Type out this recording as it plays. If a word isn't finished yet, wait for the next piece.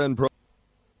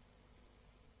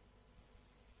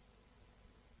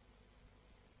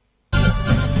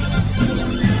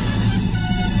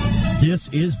This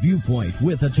is Viewpoint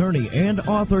with attorney and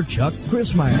author Chuck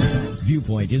Crismier.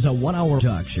 Viewpoint is a one-hour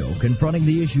talk show confronting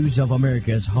the issues of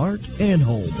America's heart and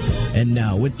home. And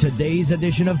now with today's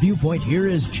edition of Viewpoint, here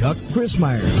is Chuck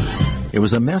Crismier. It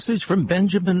was a message from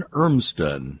Benjamin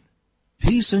Urmston,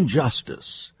 Peace and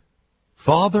Justice.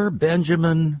 Father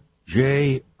Benjamin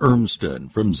J.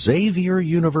 Urmston from Xavier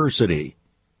University.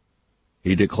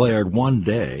 He declared, one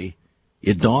day,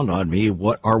 it dawned on me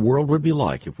what our world would be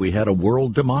like if we had a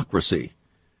world democracy.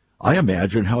 I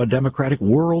imagine how a democratic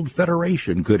world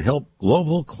federation could help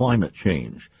global climate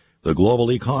change, the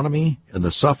global economy, and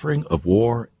the suffering of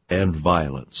war and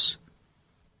violence.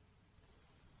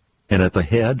 And at the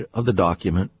head of the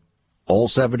document, all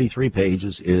 73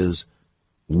 pages, is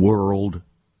world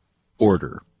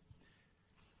order.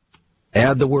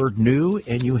 Add the word new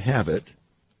and you have it,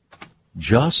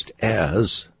 just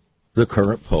as the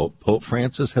current Pope, Pope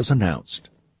Francis, has announced.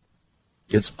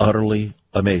 It's utterly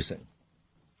amazing.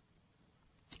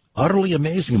 Utterly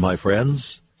amazing, my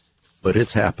friends, but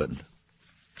it's happened.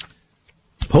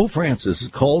 Pope Francis has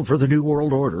called for the New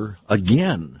World Order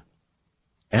again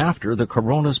after the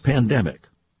coronavirus pandemic,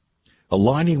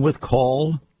 aligning with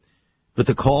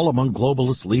the call among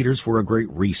globalist leaders for a great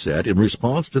reset. In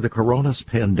response to the coronavirus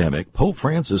pandemic, Pope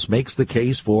Francis makes the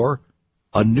case for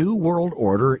a new world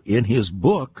order in his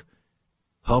book,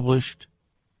 published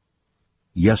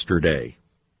yesterday.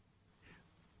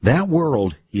 That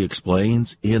world, he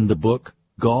explains in the book,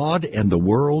 God and the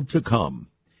World to Come,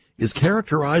 is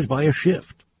characterized by a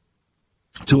shift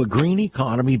to a green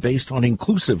economy based on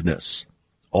inclusiveness,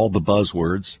 all the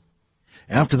buzzwords.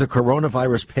 After the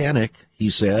coronavirus panic, he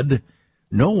said,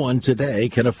 no one today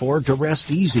can afford to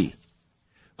rest easy.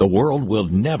 The world will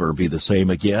never be the same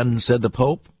again, said the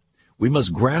Pope. We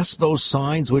must grasp those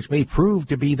signs which may prove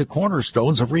to be the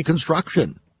cornerstones of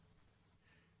reconstruction.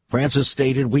 Francis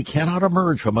stated, we cannot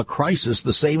emerge from a crisis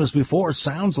the same as before.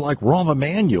 Sounds like Rahm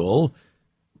Emanuel.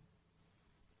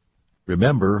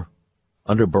 Remember,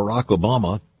 under Barack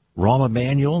Obama, Rahm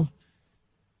Emanuel,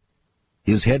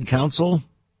 his head counsel,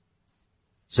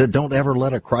 said don't ever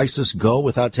let a crisis go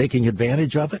without taking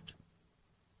advantage of it.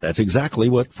 That's exactly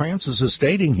what Francis is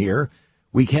stating here.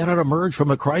 We cannot emerge from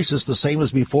a crisis the same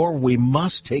as before. We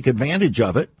must take advantage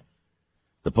of it.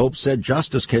 The Pope said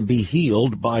justice can be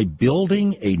healed by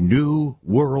building a new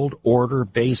world order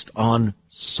based on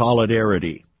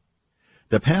solidarity.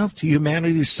 The path to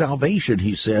humanity's salvation,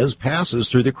 he says, passes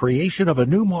through the creation of a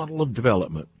new model of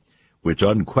development, which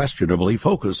unquestionably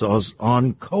focuses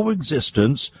on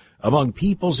coexistence among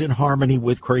peoples in harmony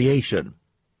with creation.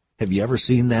 Have you ever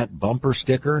seen that bumper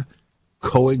sticker,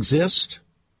 coexist?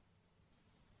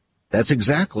 That's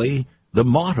exactly the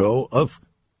motto of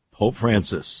Pope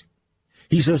Francis.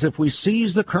 He says if we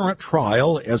seize the current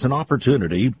trial as an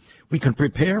opportunity, we can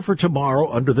prepare for tomorrow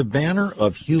under the banner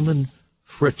of human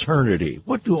fraternity.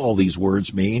 What do all these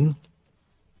words mean?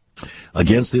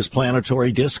 Against this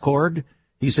planetary discord,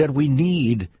 he said we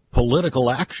need political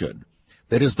action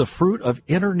that is the fruit of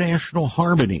international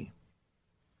harmony.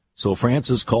 So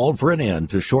Francis called for an end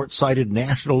to short-sighted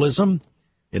nationalism.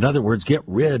 In other words, get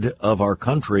rid of our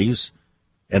countries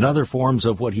and other forms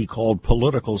of what he called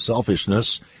political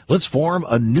selfishness. Let's form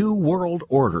a new world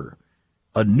order,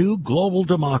 a new global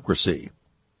democracy,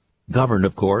 governed,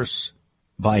 of course,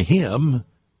 by him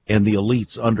and the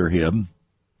elites under him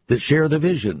that share the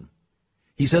vision.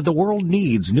 He said the world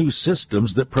needs new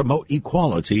systems that promote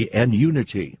equality and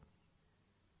unity.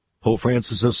 Pope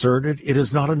Francis asserted it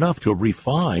is not enough to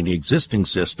refine existing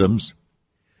systems.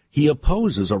 He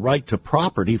opposes a right to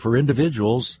property for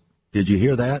individuals. Did you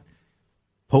hear that?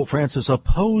 Pope Francis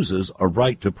opposes a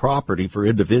right to property for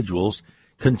individuals,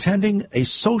 contending a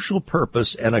social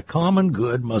purpose and a common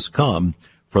good must come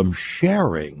from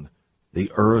sharing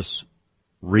the earth's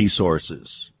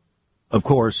resources. Of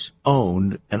course,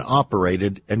 owned and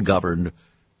operated and governed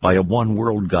by a one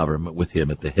world government with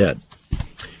him at the head.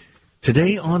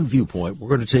 Today on Viewpoint, we're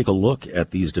going to take a look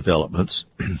at these developments.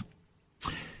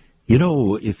 You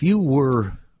know, if you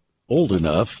were old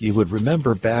enough, you would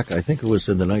remember back, I think it was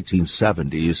in the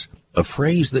 1970s, a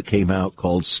phrase that came out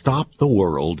called, "Stop the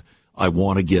world, I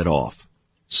want to get off."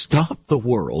 Stop the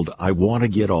world, I want to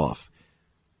get off.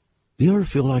 Do you ever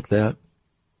feel like that?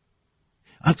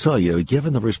 I'll tell you,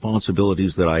 given the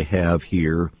responsibilities that I have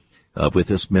here with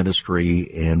this ministry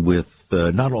and with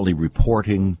not only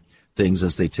reporting things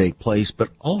as they take place, but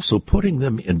also putting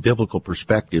them in biblical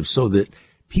perspective so that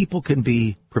people can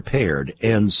be prepared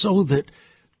and so that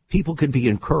people can be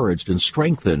encouraged and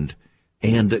strengthened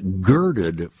and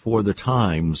girded for the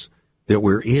times that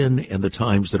we're in and the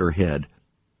times that are ahead.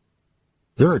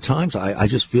 There are times I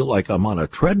just feel like I'm on a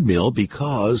treadmill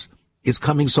because it's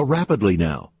coming so rapidly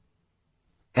now.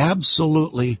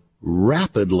 Absolutely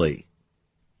rapidly.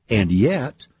 And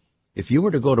yet, if you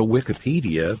were to go to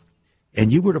Wikipedia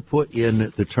and you were to put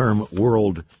in the term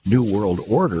New World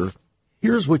Order,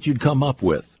 here's what you'd come up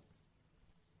with.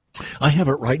 I have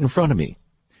it right in front of me.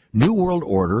 New World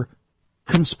Order,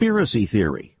 conspiracy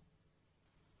theory.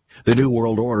 The New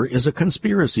World Order is a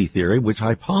conspiracy theory which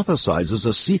hypothesizes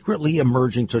a secretly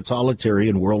emerging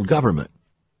totalitarian world government.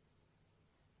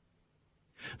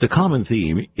 The common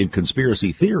theme in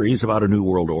conspiracy theories about a New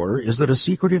World Order is that a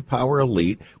secretive power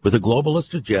elite with a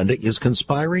globalist agenda is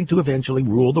conspiring to eventually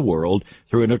rule the world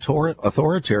through an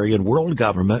authoritarian world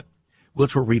government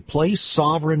which will replace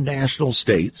sovereign national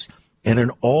states and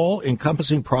an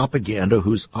all-encompassing propaganda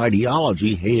whose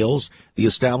ideology hails the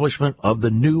establishment of the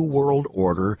New World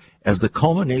Order as the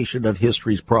culmination of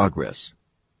history's progress.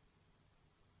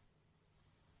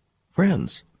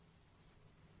 Friends,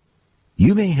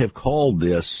 you may have called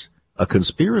this a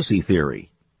conspiracy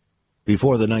theory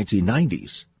before the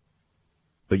 1990s,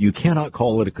 but you cannot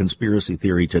call it a conspiracy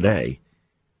theory today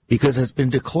because it's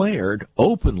been declared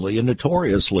openly and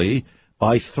notoriously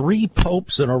by 3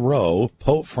 popes in a row,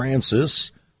 Pope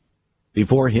Francis,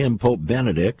 before him Pope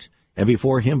Benedict, and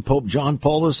before him Pope John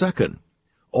Paul II.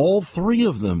 All 3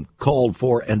 of them called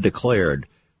for and declared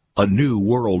a new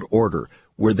world order.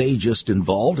 Were they just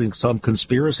involved in some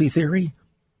conspiracy theory?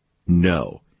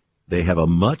 No. They have a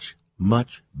much,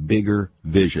 much bigger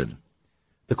vision.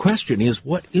 The question is,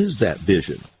 what is that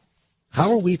vision?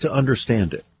 How are we to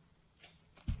understand it?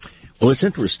 Well, it's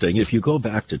interesting. If you go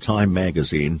back to Time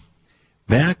magazine,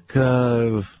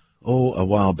 a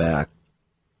while back,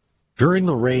 during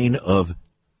the reign of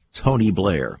Tony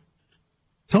Blair.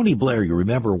 Tony Blair, you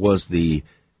remember, was the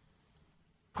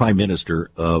Prime Minister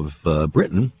of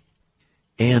Britain,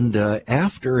 and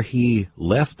after he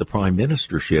left the Prime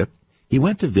Ministership, he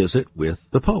went to visit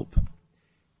with the Pope.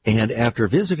 And after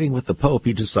visiting with the Pope,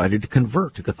 he decided to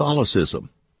convert to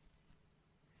Catholicism.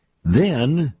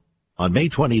 Then, on May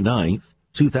 29th,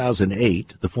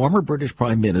 2008, the former British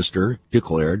Prime Minister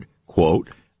declared, quote,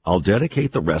 "I'll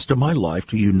dedicate the rest of my life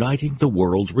to uniting the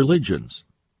world's religions.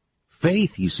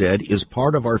 Faith," he said, "is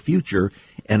part of our future,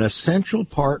 an essential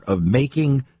part of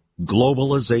making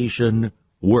globalization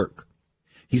work."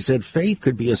 He said faith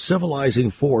could be a civilizing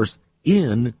force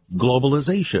in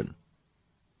globalization.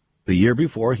 The year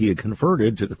before, he had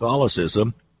converted to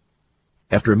Catholicism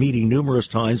after meeting numerous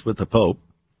times with the Pope.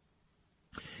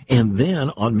 And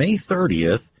then on May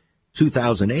 30th,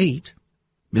 2008,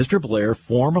 Mr. Blair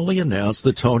formally announced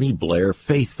the Tony Blair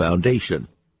Faith Foundation.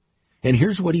 And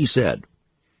here's what he said.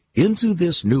 "Into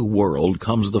this new world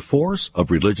comes the force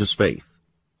of religious faith."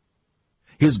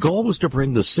 His goal was to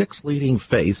bring the 6 leading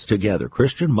faiths together,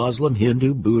 Christian, Muslim,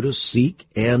 Hindu, Buddhist, Sikh,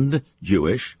 and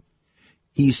Jewish.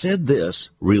 He said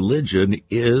this, religion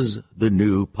is the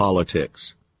new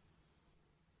politics.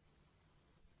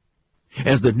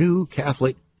 As the new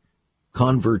Catholic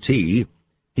convertee,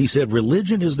 he said,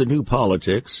 religion is the new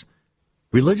politics.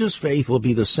 Religious faith will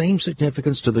be the same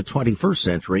significance to the 21st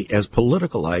century as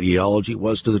political ideology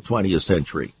was to the 20th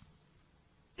century.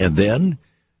 And then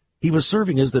he was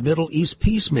serving as the Middle East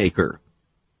peacemaker,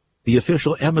 the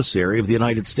official emissary of the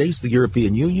United States, the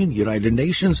European Union, the United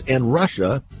Nations, and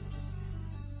Russia.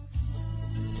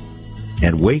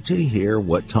 And wait to hear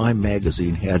what Time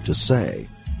magazine had to say,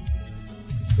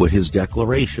 what his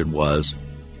declaration was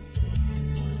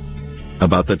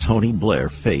about the Tony Blair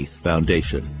Faith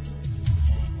Foundation.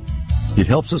 It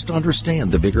helps us to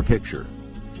understand the bigger picture.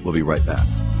 We'll be right back.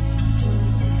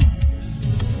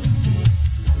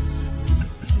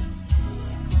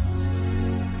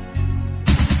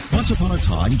 Once upon a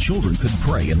time, children could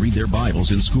pray and read their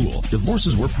Bibles in school.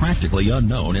 Divorces were practically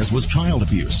unknown, as was child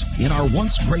abuse. In our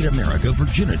once great America,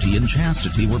 virginity and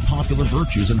chastity were popular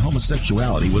virtues, and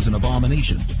homosexuality was an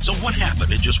abomination. So what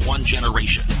happened in just one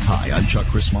generation? Hi, I'm Chuck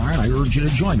Christmeyer, and I urge you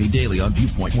to join me daily on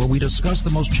Viewpoint, where we discuss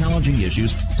the most challenging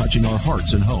issues touching our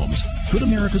hearts and homes. Could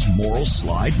America's moral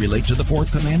slide relate to the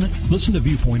Fourth Commandment? Listen to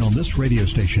Viewpoint on this radio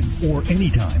station or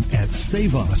anytime at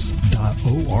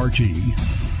saveus.org.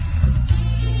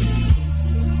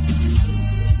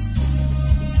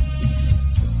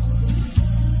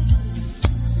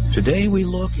 Today we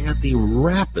look at the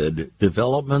rapid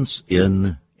developments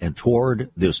in and toward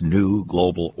this new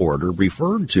global order,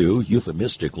 referred to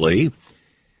euphemistically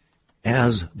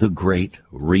as the Great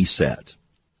Reset.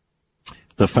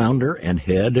 The founder and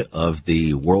head of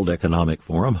the World Economic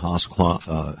Forum,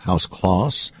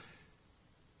 Klaus,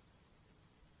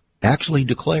 actually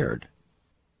declared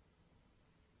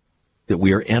that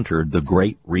we are entered the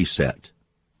Great Reset,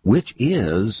 which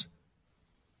is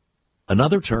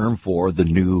another term for the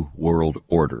New World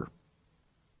Order.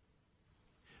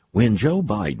 When Joe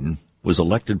Biden was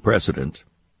elected president,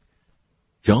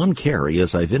 John Kerry,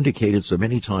 as I've indicated so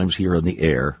many times here on the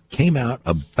air, came out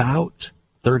about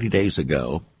 30 days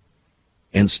ago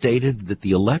and stated that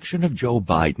the election of Joe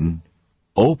Biden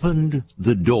opened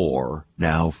the door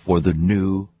now for the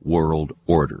New World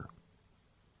Order.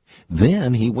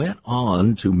 Then he went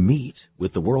on to meet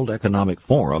with the World Economic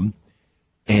Forum,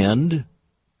 and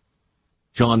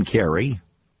John Kerry,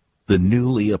 the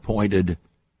newly appointed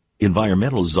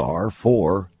environmental czar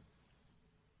for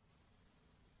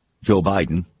Joe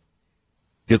Biden,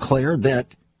 declared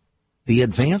that the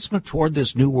advancement toward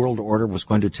this New World Order was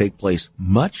going to take place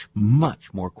much,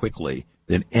 much more quickly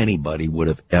than anybody would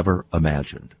have ever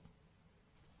imagined.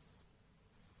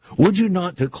 Would you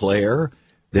not declare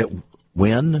that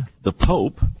when the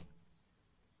Pope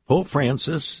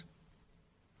Francis,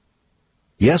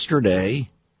 yesterday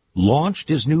launched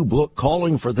his new book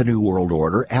calling for the New World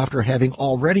Order after having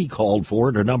already called for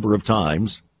it a number of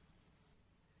times,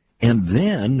 and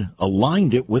then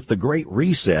aligned it with the Great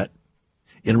Reset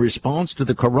in response to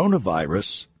the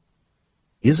coronavirus,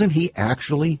 isn't he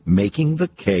actually making the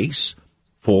case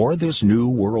for this New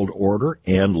World Order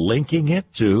and linking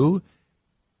it to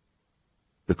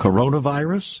the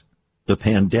coronavirus, the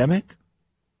pandemic,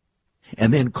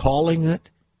 and then calling it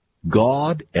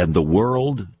God and the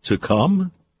world to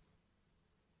come?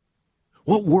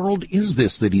 What world is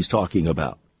this that he's talking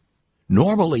about?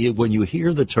 Normally, when you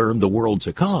hear the term the world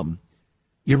to come,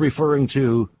 you're referring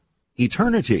to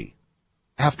eternity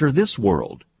after this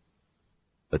world.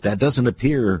 But that doesn't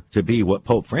appear to be what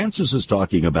Pope Francis is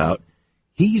talking about.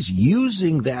 He's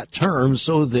using that term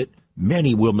so that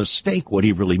many will mistake what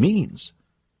he really means.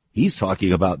 He's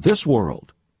talking about this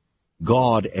world,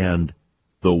 God and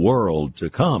the world to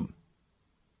come.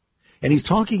 And he's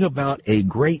talking about a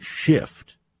great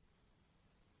shift.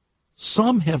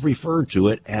 Some have referred to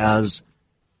it as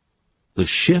the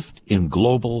shift in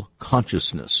global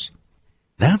consciousness.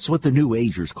 That's what the New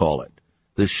Agers call it,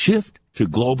 the shift to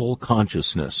global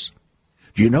consciousness.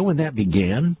 Do you know when that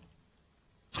began?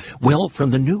 Well,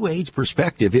 from the New Age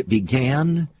perspective, it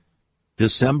began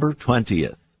December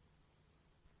 20th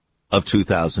of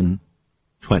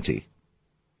 2020.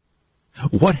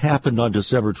 What happened on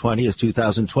December 20th,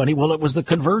 2020? Well, it was the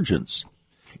convergence.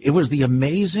 It was the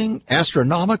amazing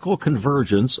astronomical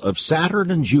convergence of Saturn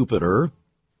and Jupiter,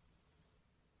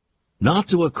 not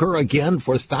to occur again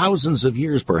for thousands of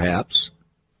years, perhaps.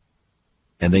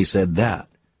 And they said that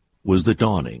was the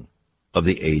dawning of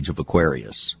the age of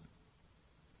Aquarius.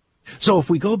 So if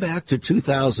we go back to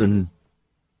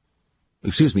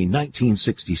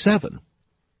 1967,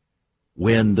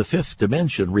 when the Fifth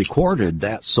Dimension recorded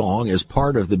that song as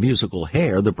part of the musical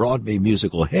Hair, the Broadway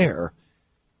musical Hair,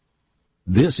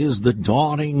 this is the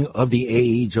dawning of the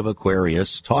age of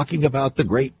Aquarius, talking about the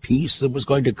great peace that was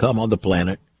going to come on the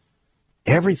planet.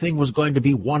 Everything was going to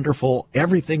be wonderful.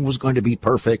 Everything was going to be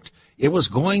perfect.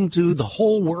 The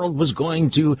whole world was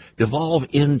going to devolve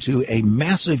into a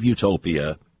massive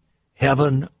utopia,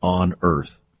 heaven on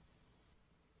earth.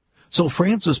 So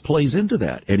Francis plays into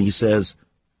that, and he says,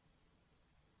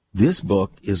 this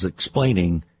book is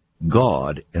explaining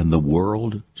God and the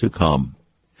world to come.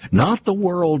 Not the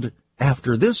world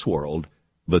after this world,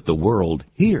 but the world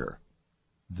here.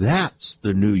 That's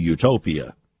the new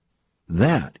utopia.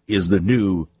 That is the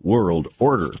new world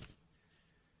order.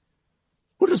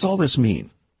 What does all this mean?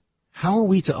 How are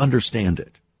we to understand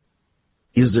it?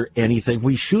 Is there anything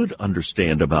we should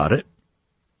understand about it?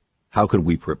 How could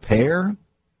we prepare?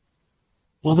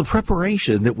 Well, the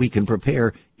preparation that we can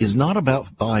prepare is not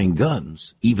about buying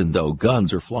guns, even though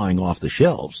guns are flying off the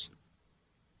shelves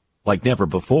like never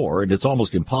before, and it's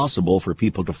almost impossible for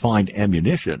people to find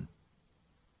ammunition.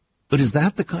 But is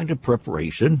that the kind of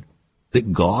preparation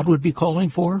that God would be calling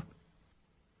for?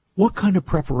 What kind of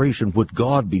preparation would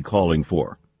God be calling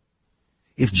for?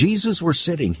 If Jesus were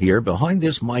sitting here behind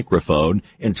this microphone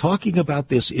and talking about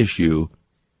this issue,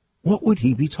 what would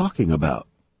he be talking about?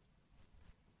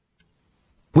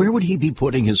 Where would he be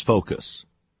putting his focus?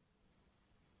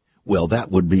 Well, that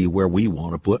would be where we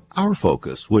want to put our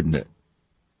focus, wouldn't it?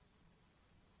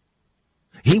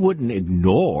 He wouldn't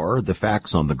ignore the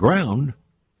facts on the ground,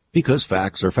 because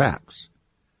facts are facts.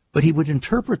 But he would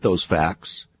interpret those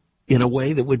facts in a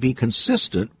way that would be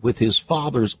consistent with his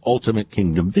Father's ultimate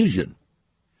kingdom vision.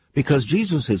 Because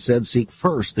Jesus had said, seek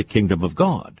first the kingdom of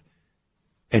God,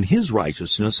 and his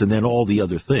righteousness, and then all the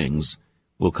other things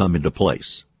will come into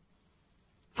place.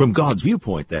 From God's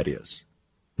viewpoint, that is.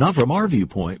 Not from our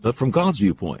viewpoint, but from God's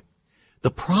viewpoint.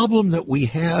 The problem that we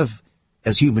have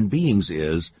as human beings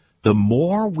is the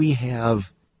more we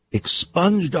have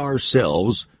expunged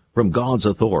ourselves from God's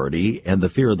authority and the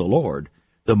fear of the Lord,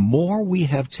 the more we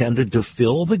have tended to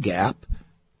fill the gap,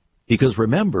 because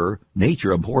remember,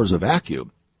 nature abhors a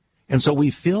vacuum. And so we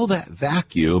fill that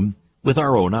vacuum with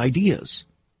our own ideas,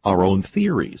 our own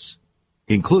theories,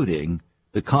 including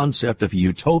the concept of a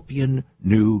utopian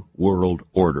new world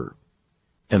order.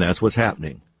 And that's what's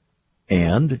happening.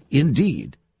 And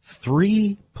indeed,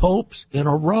 3 popes in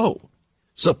a row,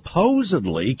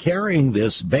 supposedly carrying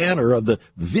this banner of the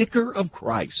Vicar of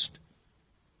Christ,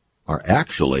 are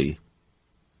actually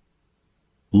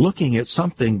looking at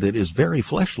something that is very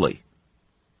fleshly.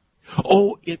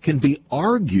 Oh, it can be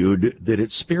argued that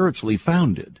it's spiritually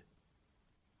founded.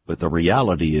 But the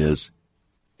reality is,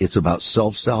 it's about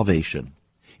self-salvation.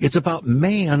 It's about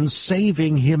man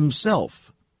saving himself.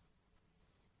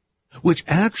 Which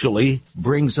actually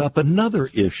brings up another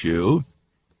issue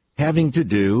having to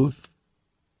do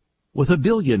with a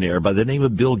billionaire by the name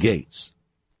of Bill Gates.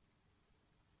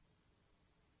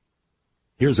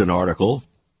 Here's an article.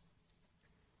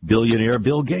 Billionaire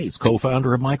Bill Gates,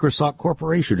 co-founder of Microsoft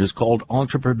Corporation, is called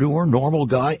entrepreneur, normal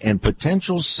guy, and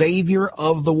potential savior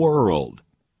of the world.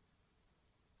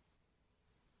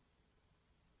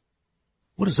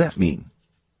 What does that mean?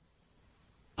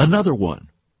 Another one.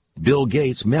 Bill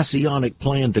Gates' messianic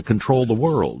plan to control the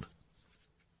world.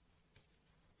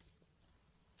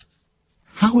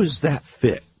 How does that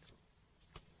fit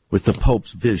with the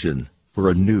Pope's vision for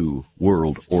a new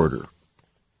world order?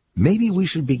 Maybe we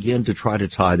should begin to try to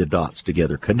tie the dots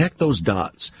together, connect those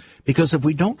dots, because if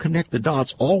we don't connect the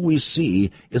dots, all we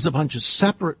see is a bunch of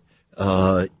separate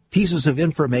pieces of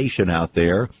information out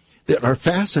there that are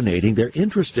fascinating, they're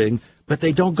interesting, but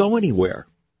they don't go anywhere.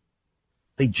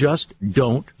 They just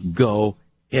don't go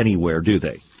anywhere, do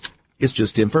they? It's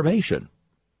just information.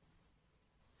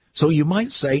 So you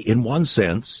might say, in one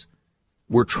sense,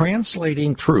 we're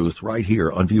translating truth right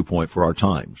here on Viewpoint for our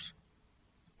times.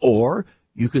 Or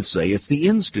you could say it's the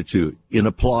Institute in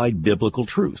applied biblical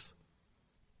truth.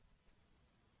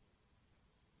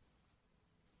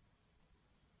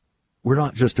 We're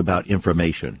not just about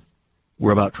information.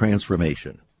 We're about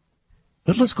transformation.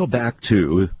 But let's go back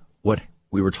to what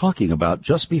we were talking about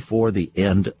just before the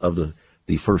end of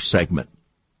the first segment.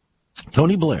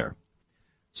 Tony Blair,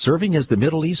 serving as the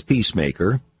Middle East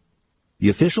peacemaker, the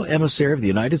official emissary of the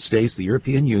United States, the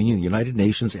European Union, the United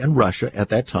Nations, and Russia at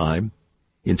that time,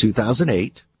 in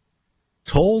 2008,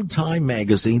 told Time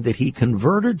magazine that he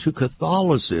converted to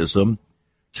Catholicism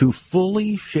to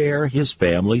fully share his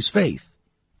family's faith.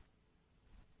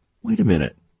 Wait a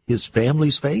minute. His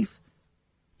family's faith?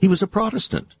 He was a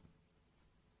Protestant.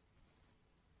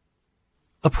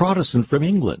 A Protestant from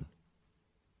England.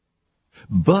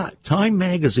 But Time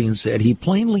magazine said he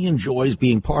plainly enjoys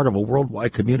being part of a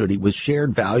worldwide community with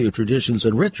shared value, traditions,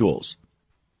 and rituals.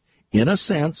 In a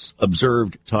sense,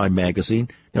 observed Time magazine,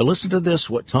 now listen to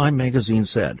this, what Time magazine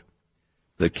said.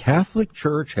 The Catholic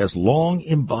Church has long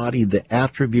embodied the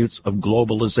attributes of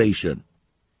globalization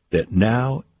that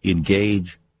now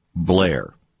engage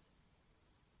Blair.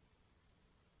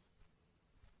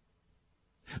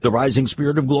 The rising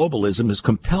spirit of globalism is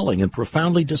compelling and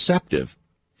profoundly deceptive,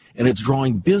 and it's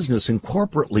drawing business and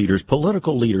corporate leaders,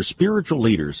 political leaders, spiritual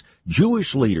leaders,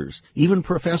 Jewish leaders, even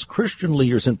professed Christian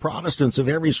leaders and Protestants of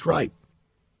every stripe.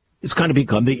 It's kind of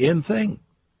become the in thing.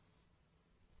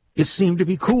 It seemed to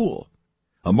be cool,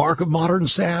 a mark of modern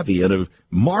savvy and of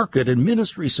market and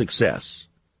ministry success.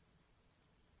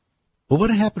 But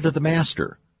what happened to the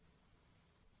master?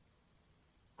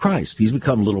 Christ. He's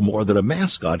become a little more than a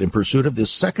mascot in pursuit of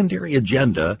this secondary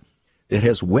agenda that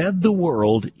has wed the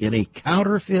world in a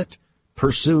counterfeit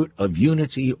pursuit of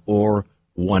unity or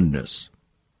oneness.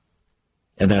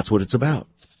 And that's what it's about.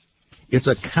 It's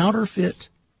a counterfeit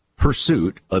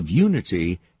pursuit of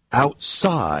unity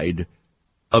outside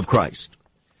of Christ.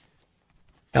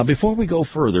 Now, before we go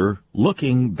further,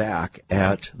 looking back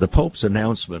at the Pope's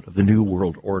announcement of the New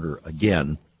World Order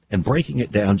again and breaking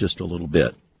it down just a little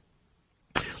bit,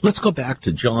 let's go back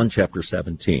to John chapter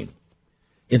 17.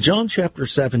 In John chapter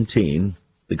 17,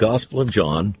 the Gospel of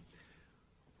John,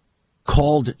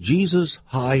 called Jesus'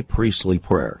 high priestly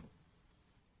prayer,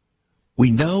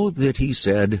 we know that he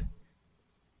said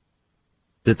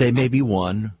that they may be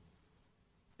one,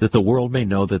 that the world may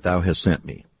know that thou hast sent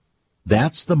me.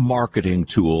 That's the marketing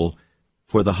tool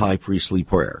for the high priestly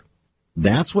prayer.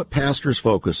 That's what pastors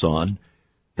focus on.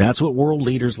 That's what world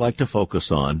leaders like to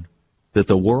focus on, that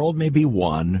the world may be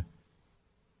one,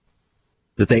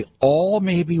 that they all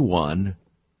may be one,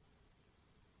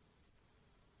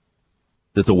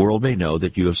 that the world may know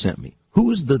that you have sent me.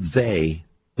 Who is the they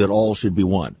that all should be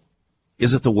one?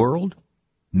 Is it the world?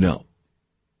 No.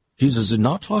 Jesus is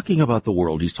not talking about the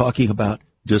world. He's talking about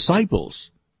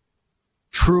disciples,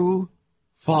 true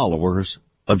followers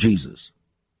of Jesus.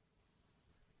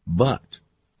 But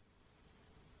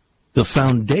the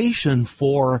foundation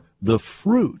for the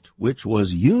fruit, which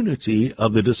was unity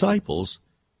of the disciples,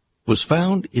 was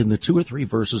found in the 2 or 3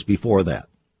 verses before that.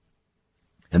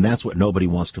 And that's what nobody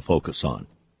wants to focus on.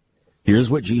 Here's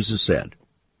what Jesus said.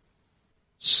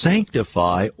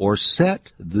 Sanctify or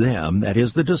set them, that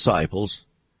is the disciples,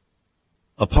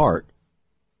 apart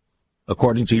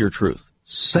according to your truth.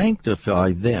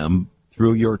 Sanctify them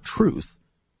through your truth.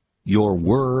 Your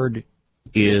word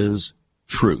is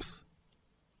truth.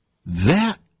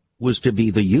 That was to be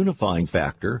the unifying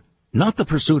factor, not the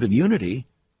pursuit of unity.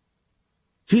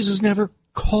 Jesus never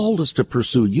called us to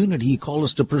pursue unity. He called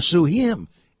us to pursue him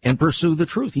and pursue the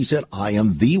truth. He said, I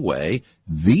am the way,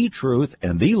 the truth,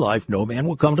 and the life. No man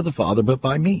will come to the Father but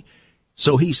by me.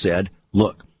 So he said,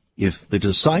 look, if the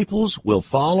disciples will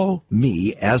follow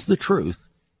me as the truth,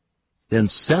 then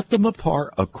set them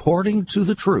apart according to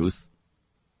the truth,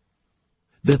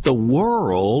 that the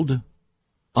world,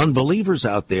 unbelievers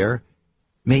out there,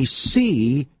 may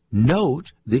see,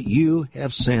 note that you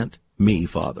have sent me,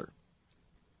 Father.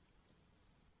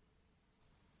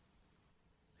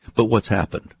 But what's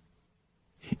happened?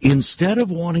 Instead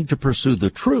of wanting to pursue the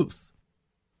truth,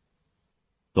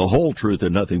 the whole truth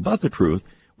and nothing but the truth,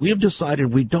 we have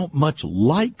decided we don't much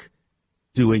like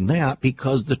doing that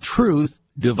because the truth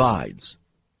divides.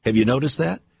 Have you noticed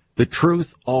that? The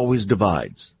truth always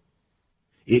divides.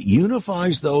 It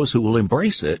unifies those who will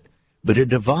embrace it, but it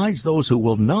divides those who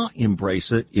will not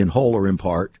embrace it in whole or in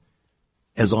part,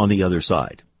 as on the other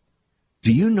side.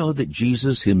 Do you know that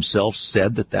Jesus himself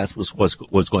said that that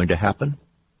was going to happen?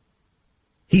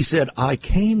 He said, I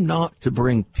came not to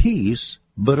bring peace,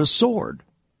 but a sword.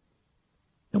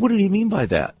 And what did he mean by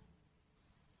that?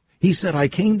 He said, I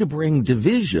came to bring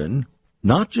division,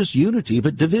 not just unity,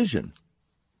 but division.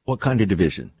 What kind of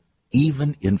division?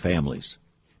 Even in families.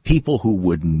 People who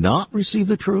would not receive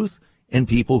the truth and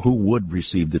people who would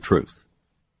receive the truth.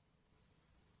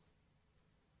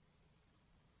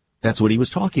 That's what he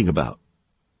was talking about.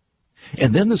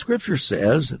 And then the scripture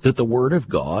says that the word of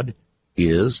God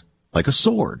is like a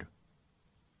sword,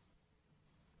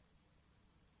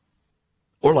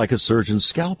 or like a surgeon's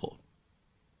scalpel,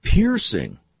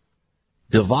 piercing,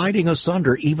 dividing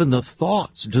asunder even the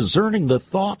thoughts, discerning the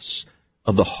thoughts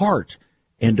of the heart,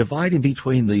 and dividing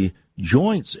between the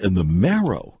joints and the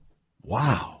marrow.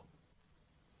 Wow.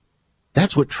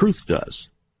 That's what truth does.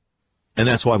 And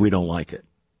that's why we don't like it.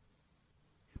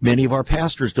 Many of our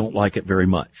pastors don't like it very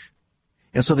much.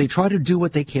 And so they try to do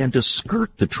what they can to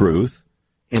skirt the truth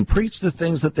and preach the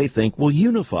things that they think will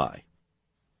unify.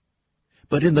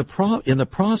 But in the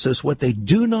process, what they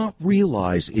do not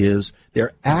realize is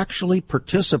they're actually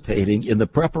participating in the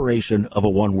preparation of a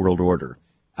one world order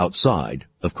outside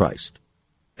of Christ.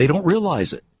 They don't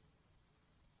realize it.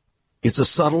 It's a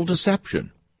subtle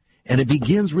deception, and it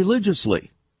begins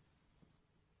religiously.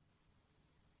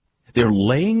 They're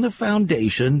laying the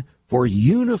foundation for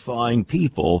unifying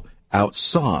people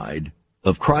outside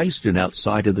of Christ and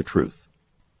outside of the truth.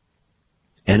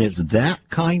 And it's that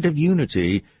kind of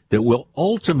unity that will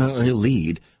ultimately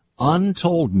lead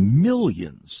untold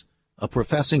millions of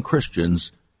professing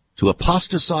Christians to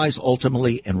apostatize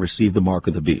ultimately and receive the mark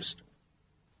of the beast.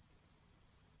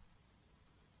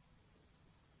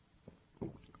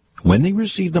 When they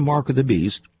receive the mark of the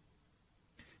beast,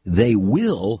 they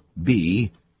will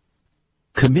be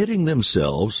committing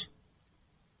themselves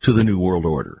to the New World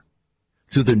Order,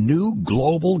 to the new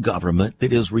global government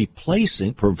that is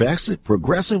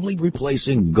progressively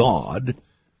replacing God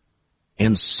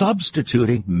and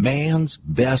substituting man's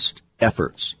best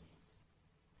efforts.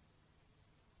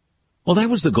 Well, that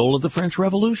was the goal of the French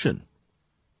Revolution.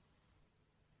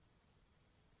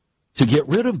 To get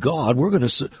rid of God, we're going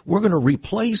to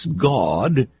replace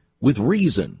God with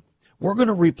reason. We're going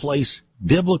to replace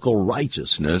biblical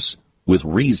righteousness with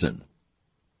reason.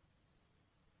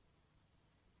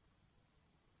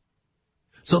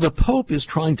 So the Pope is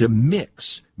trying to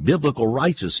mix biblical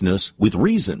righteousness with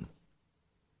reason.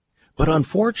 But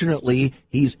unfortunately,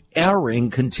 he's erring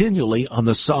continually on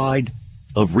the side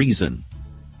of reason,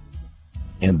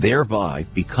 and thereby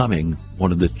becoming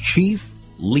one of the chief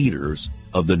leaders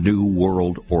of the New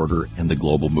World Order and the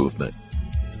global movement.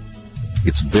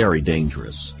 It's very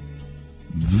dangerous,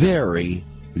 very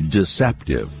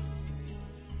deceptive.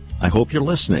 I hope you're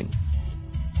listening.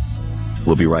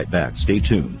 We'll be right back. Stay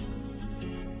tuned.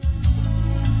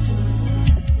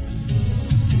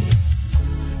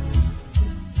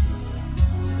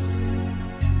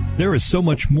 There is so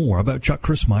much more about Chuck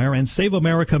Crismier and Save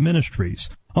America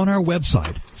Ministries on our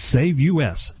website,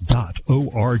 saveus.org.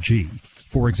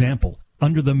 For example,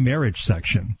 under the marriage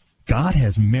section, God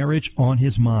has marriage on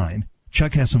his mind.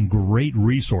 Chuck has some great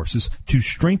resources to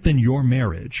strengthen your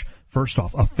marriage. First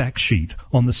off, a fact sheet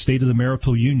on the state of the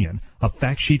marital union, a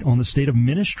fact sheet on the state of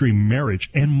ministry,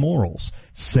 marriage, and morals.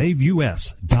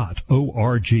 SaveUS.org.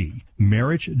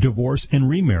 Marriage, divorce, and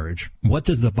remarriage. What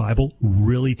does the Bible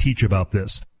really teach about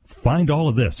this? Find all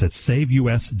of this at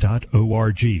SaveUS.org.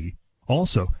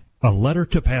 Also, a letter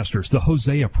to pastors, the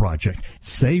Hosea Project,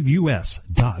 SaveUS.org,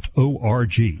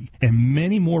 and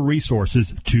many more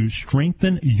resources to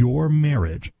strengthen your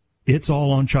marriage. It's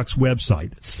all on Chuck's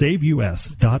website,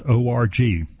 SaveUS.org.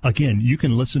 Again, you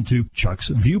can listen to Chuck's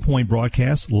Viewpoint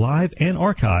broadcast live and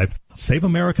archived. Save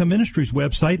America Ministries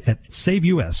website at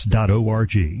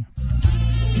SaveUS.org.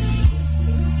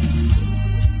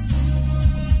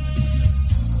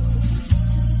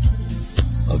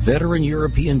 A veteran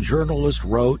European journalist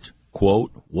wrote,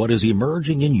 quote, "What is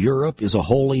emerging in Europe is a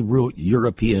holy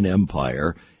European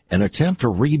empire, an attempt to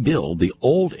rebuild the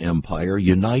old empire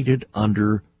united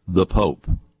under the Pope.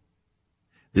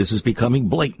 This is becoming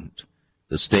blatant.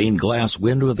 The stained glass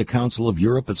window of the Council of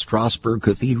Europe at Strasbourg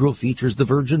Cathedral features the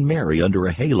Virgin Mary under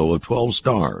a halo of 12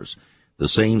 stars, the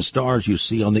same stars you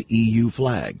see on the EU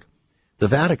flag. The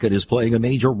Vatican is playing a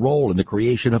major role in the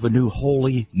creation of a new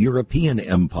holy European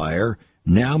empire,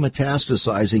 now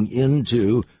metastasizing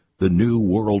into the New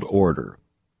World Order.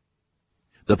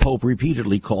 The Pope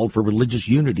repeatedly called for religious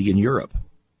unity in Europe.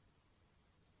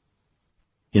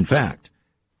 In fact,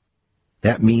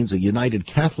 that means a united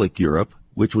Catholic Europe,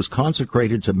 which was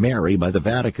consecrated to Mary by the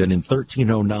Vatican in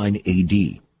 1309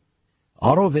 A.D.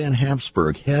 Otto von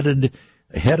Habsburg, head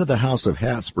of the House of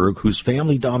Habsburg, whose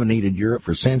family dominated Europe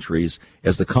for centuries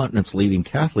as the continent's leading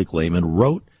Catholic layman,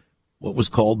 wrote what was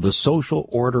called the Social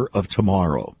Order of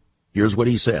Tomorrow. Here's what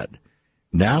he said.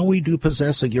 "Now we do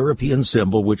possess a European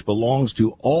symbol which belongs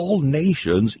to all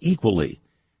nations equally.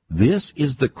 This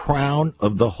is the crown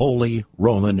of the Holy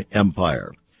Roman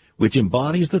Empire, which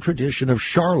embodies the tradition of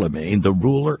Charlemagne, the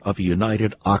ruler of a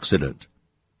united Occident."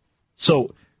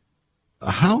 So,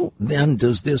 how then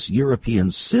does this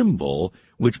European symbol,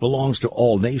 which belongs to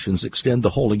all nations, extend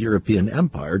the Holy European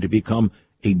Empire to become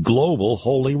a global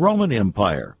Holy Roman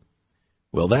Empire?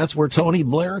 Well, that's where Tony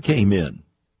Blair came in.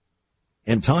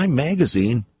 And Time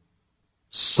magazine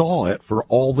saw it for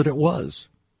all that it was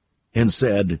and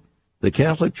said, the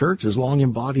Catholic Church has long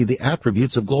embodied the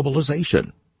attributes of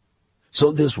globalization.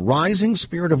 So this rising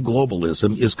spirit of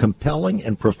globalism is compelling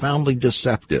and profoundly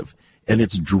deceptive, and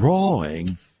it's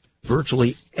drawing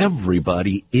virtually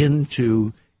everybody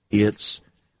into its,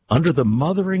 under the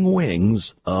mothering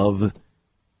wings of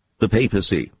the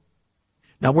papacy.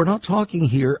 Now, we're not talking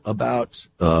here about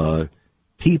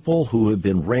people who have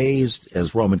been raised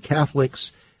as Roman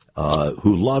Catholics,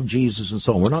 who love Jesus and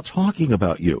so on. We're not talking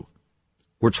about you.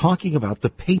 We're talking about the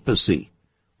papacy.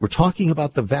 We're talking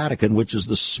about the Vatican, which is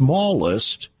the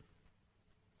smallest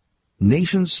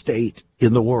nation state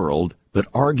in the world,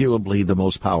 but arguably the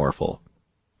most powerful.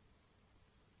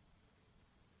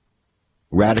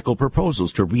 Radical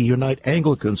proposals to reunite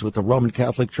Anglicans with the Roman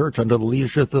Catholic Church under the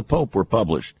leadership of the Pope were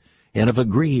published and have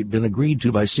been agreed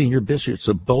to by senior bishops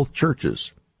of both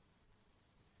churches.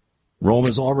 Rome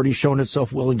has already shown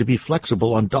itself willing to be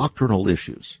flexible on doctrinal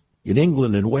issues. In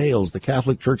England and Wales, the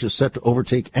Catholic Church is set to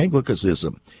overtake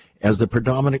Anglicanism as the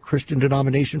predominant Christian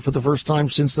denomination for the first time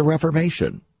since the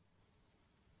Reformation.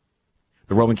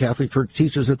 The Roman Catholic Church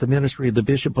teaches that the ministry of the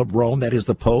Bishop of Rome, that is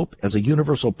the Pope, as a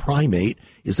universal primate,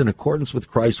 is in accordance with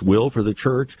Christ's will for the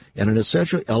Church and an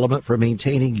essential element for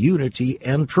maintaining unity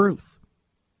and truth.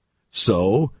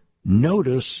 So,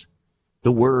 notice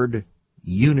the word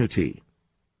unity.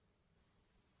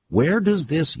 Where does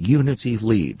this unity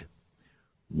lead?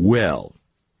 Well,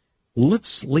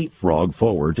 let's leapfrog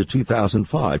forward to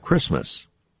 2005, Christmas.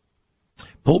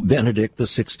 Pope Benedict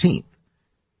XVI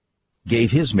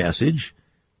gave his message,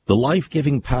 "The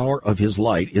life-giving power of his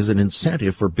light is an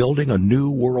incentive for building a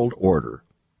new world order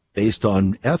based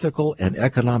on ethical and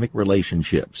economic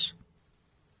relationships."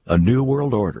 A new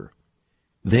world order.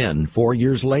 Then, 4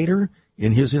 years later,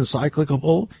 in his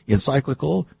encyclical,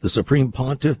 the Supreme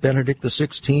Pontiff Benedict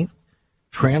XVI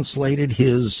translated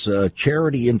his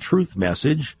Charity and Truth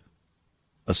message,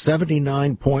 a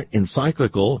 79-point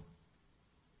encyclical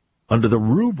under the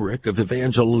rubric of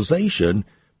evangelization,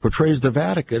 portrays the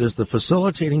Vatican as the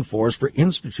facilitating force for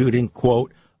instituting,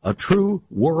 quote, a true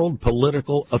world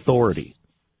political authority.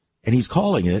 And he's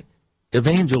calling it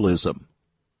evangelism.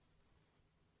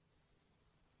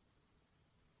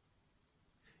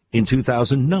 In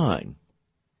 2009,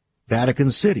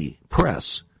 Vatican City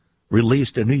Press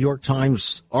released a New York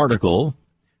Times article.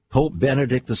 Pope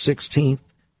Benedict XVI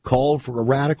called for a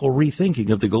radical rethinking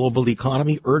of the global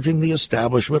economy, urging the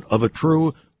establishment of a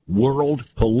true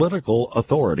world political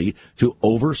authority to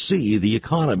oversee the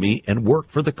economy and work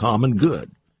for the common good.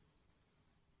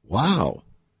 Wow.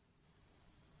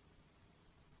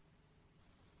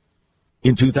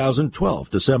 In 2012,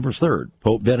 December 3rd,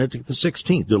 Pope Benedict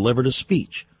XVI delivered a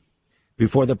speech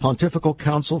before the Pontifical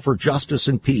Council for Justice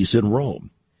and Peace in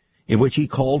Rome, in which he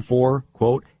called for,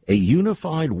 quote, a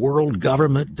unified world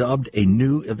government dubbed a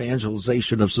new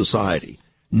evangelization of society.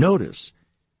 Notice,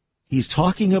 he's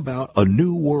talking about a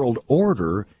new world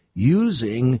order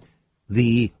using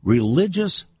the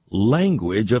religious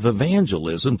language of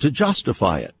evangelism to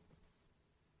justify it.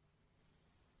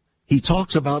 He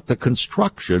talks about the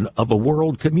construction of a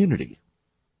world community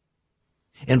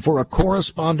and for a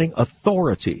corresponding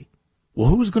authority. Well,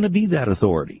 who's going to be that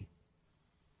authority?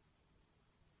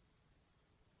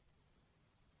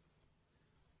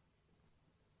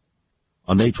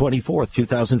 On May 24th,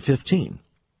 2015,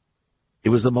 it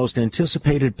was the most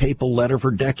anticipated papal letter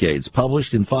for decades,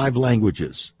 published in 5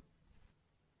 languages.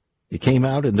 It came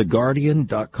out in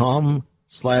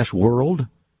theguardian.com/world.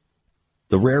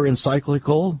 The rare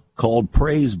encyclical called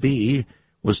Praise Be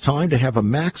was timed to have a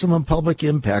maximum public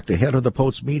impact ahead of the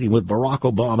Pope's meeting with Barack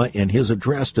Obama and his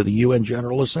address to the UN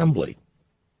General Assembly.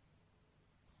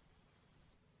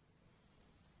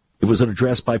 It was an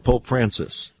address by Pope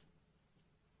Francis.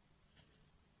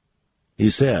 He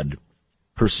said,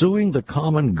 pursuing the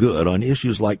common good on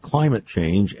issues like climate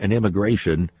change and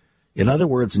immigration, in other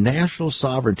words, national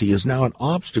sovereignty is now an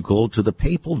obstacle to the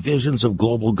papal visions of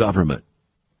global government.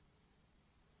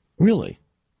 Really?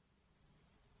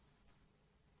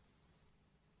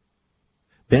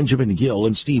 Benjamin Gill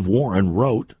and Steve Warren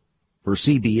wrote for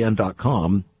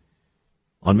CBN.com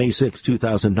on May 6,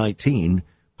 2019,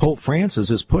 Pope Francis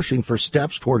is pushing for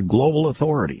steps toward global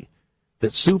authority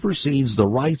that supersedes the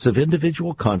rights of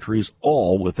individual countries,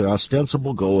 all with the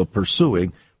ostensible goal of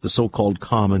pursuing the so-called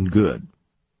common good.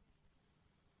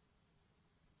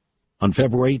 On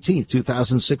February 18,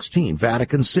 2016,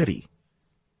 Vatican City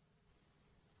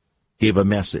gave a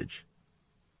message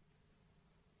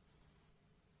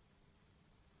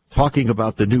talking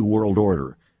about the New World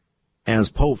Order as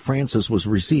Pope Francis was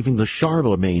receiving the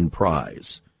Charlemagne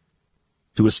Prize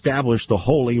to establish the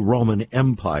Holy Roman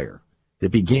Empire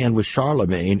that began with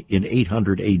Charlemagne in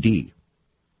 800 A.D.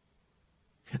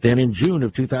 Then in June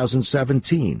of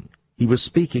 2017, he was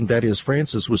speaking, that is,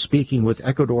 Francis was speaking with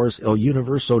Ecuador's El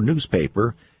Universo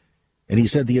newspaper, and he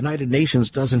said the United Nations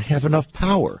doesn't have enough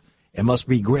power and must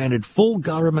be granted full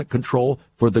government control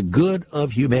for the good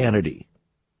of humanity.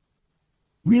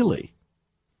 Really?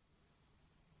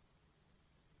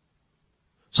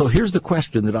 So here's the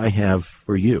question that I have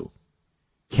for you.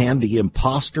 Can the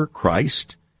imposter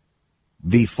Christ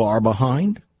be far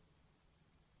behind?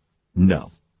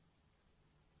 No.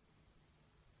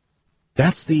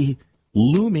 That's the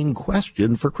looming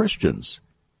question for Christians.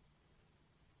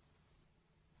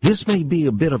 This may be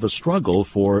a bit of a struggle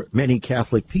for many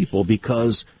Catholic people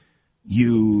because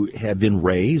you have been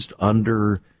raised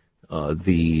under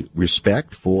the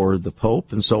respect for the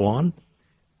Pope and so on.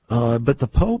 But the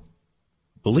Pope,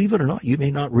 believe it or not, you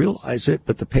may not realize it,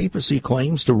 but the papacy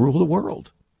claims to rule the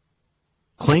world.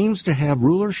 Claims to have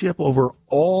rulership over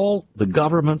all the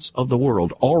governments of the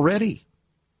world already.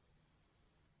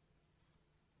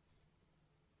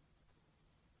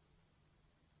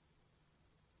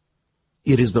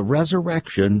 It is the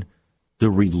resurrection, the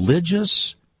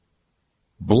religious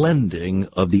blending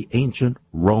of the ancient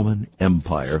Roman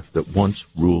Empire that once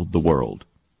ruled the world.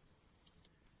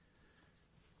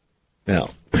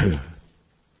 Now,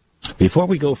 before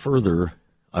we go further,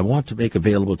 I want to make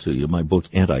available to you my book,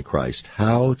 Antichrist,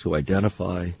 How to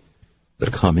Identify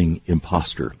the Coming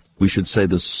Imposter. We should say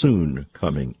the soon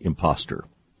coming imposter.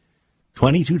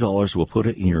 $22 will put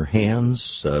it in your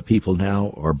hands. People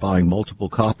now are buying multiple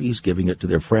copies, giving it to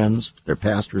their friends, their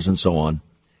pastors, and so on,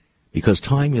 because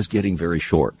time is getting very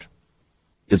short.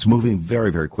 It's moving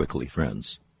very, very quickly,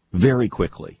 friends, very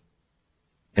quickly.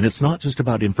 And it's not just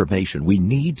about information. We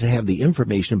need to have the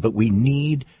information, but we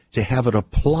need to have it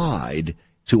applied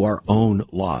to our own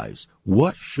lives.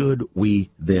 What should we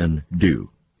then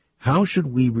do? How should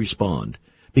we respond?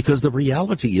 Because the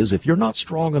reality is, if you're not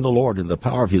strong in the Lord and the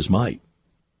power of his might,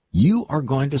 you are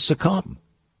going to succumb.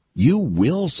 You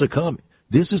will succumb.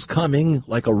 This is coming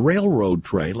like a railroad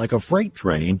train, like a freight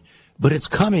train, but it's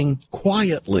coming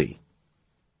quietly,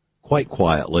 quite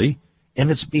quietly,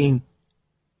 and it's being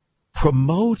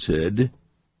promoted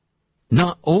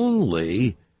not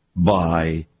only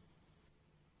by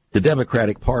the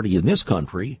Democratic Party in this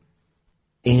country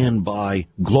and by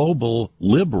global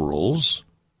liberals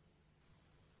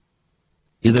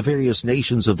in the various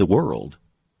nations of the world,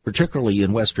 particularly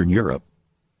in Western Europe,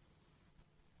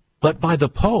 but by the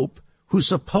Pope, who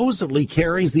supposedly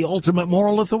carries the ultimate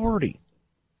moral authority.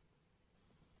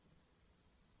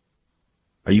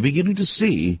 Are you beginning to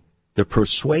see the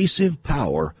persuasive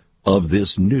power of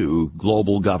this new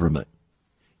global government?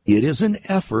 It is an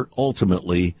effort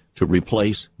ultimately to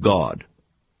replace God.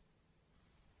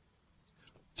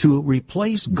 To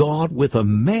replace God with a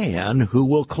man who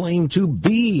will claim to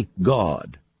be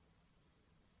God.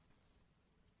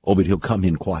 Oh, but he'll come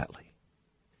in quietly.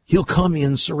 He'll come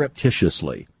in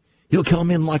surreptitiously. He'll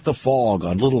come in like the fog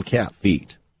on little cat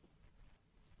feet.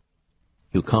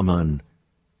 He'll come on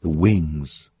the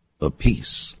wings of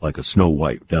peace like a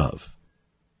snow-white dove.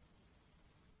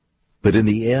 But in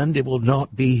the end, it will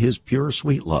not be his pure,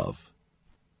 sweet love.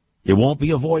 It won't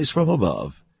be a voice from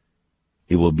above.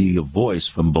 It will be a voice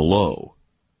from below,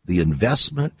 the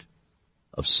investment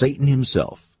of Satan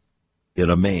himself in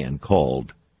a man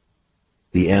called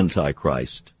the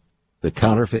Antichrist, the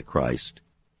counterfeit Christ,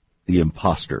 the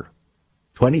imposter.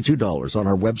 $22 on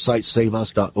our website,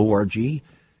 saveus.org.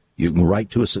 You can write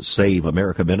to us at Save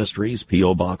America Ministries,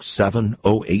 P.O. Box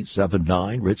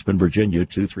 70879, Richmond, Virginia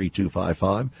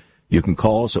 23255. You can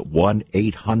call us at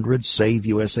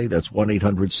 1-800-SAVE-USA. That's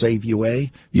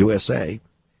 1-800-SAVE-USA.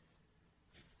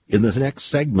 In the next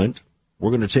segment, we're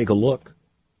going to take a look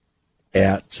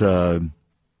at a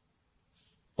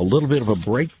little bit of a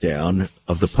breakdown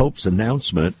of the Pope's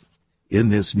announcement in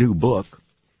this new book.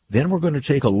 Then we're going to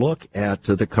take a look at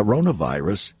the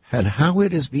coronavirus and how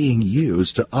it is being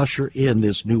used to usher in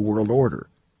this new world order.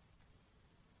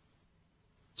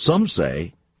 Some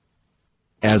say,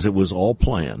 as it was all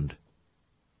planned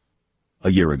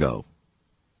a year ago,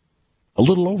 a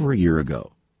little over a year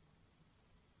ago.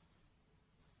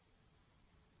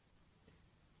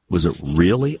 Was it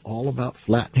really all about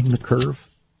flattening the curve?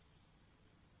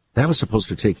 That was supposed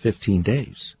to take 15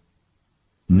 days.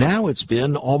 Now it's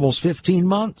been almost 15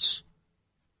 months.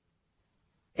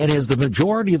 And as the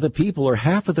majority of the people, or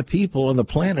half of the people on the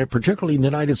planet, particularly in the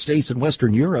United States and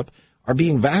Western Europe, are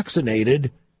being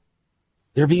vaccinated,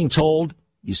 they're being told,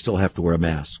 you still have to wear a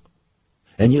mask.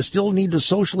 And you still need to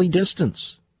socially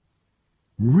distance.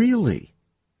 Really?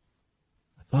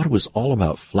 I thought it was all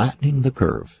about flattening the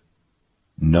curve.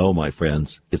 No, my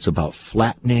friends, it's about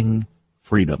flattening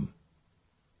freedom.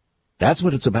 That's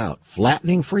what it's about,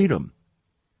 flattening freedom,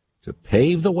 to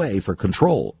pave the way for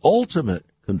control, ultimate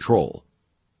control.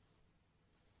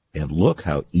 And look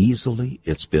how easily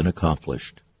it's been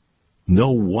accomplished.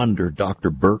 No wonder Dr.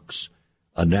 Birx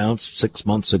announced 6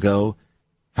 months ago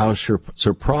how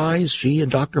surprised she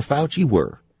and Dr. Fauci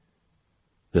were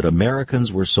that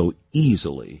Americans were so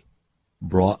easily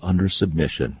brought under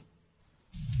submission.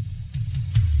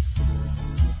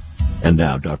 And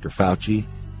now Dr. Fauci,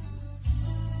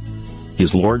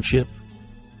 his lordship,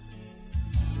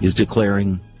 is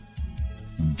declaring,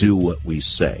 do what we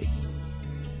say.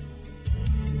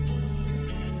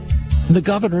 And the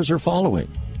governors are following.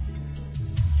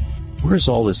 Where's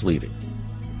all this leading?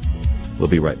 We'll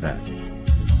be right back.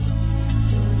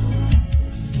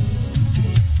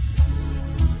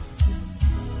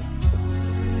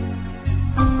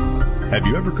 Have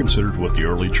you ever considered what the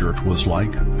early church was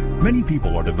like? Many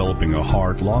people are developing a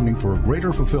heart longing for a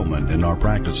greater fulfillment in our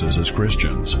practices as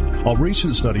Christians. A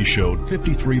recent study showed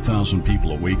 53,000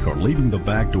 people a week are leaving the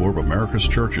back door of America's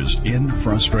churches in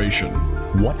frustration.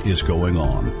 What is going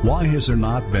on? Why has there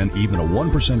not been even a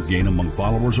 1% gain among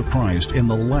followers of Christ in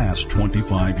the last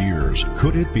 25 years?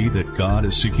 Could it be that God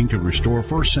is seeking to restore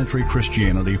first century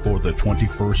Christianity for the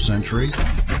 21st century?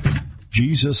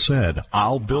 Jesus said,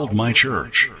 I'll build my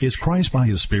church. Is Christ by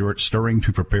his Spirit stirring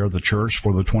to prepare the church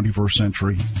for the 21st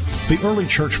century? The early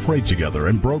church prayed together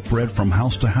and broke bread from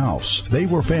house to house. They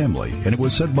were family, and it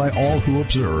was said by all who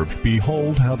observed,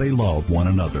 behold how they love one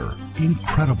another.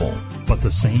 Incredible. But the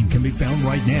same can be found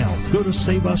right now. Go to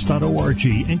saveus.org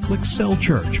and click Cell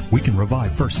Church. We can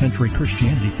revive first century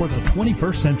Christianity for the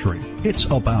 21st century. It's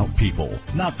about people,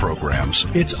 not programs.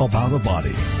 It's about a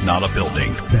body, not a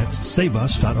building. That's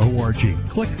saveus.org.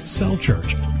 Click Cell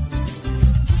Church.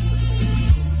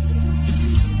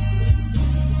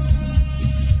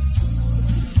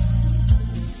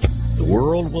 The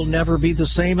world will never be the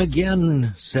same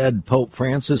again, said Pope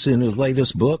Francis in his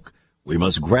latest book. We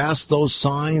must grasp those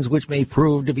signs which may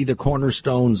prove to be the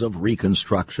cornerstones of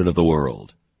reconstruction of the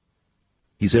world.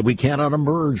 He said we cannot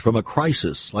emerge from a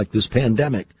crisis like this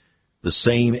pandemic the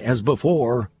same as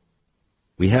before.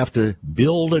 We have to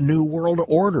build a new world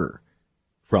order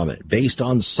from it based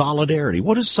on solidarity.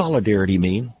 What does solidarity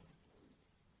mean?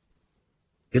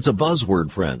 It's a buzzword,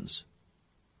 friends.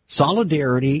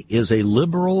 Solidarity is a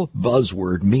liberal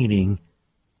buzzword meaning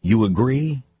you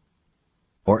agree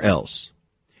or else.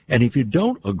 And if you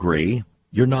don't agree,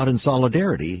 you're not in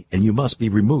solidarity and you must be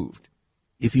removed.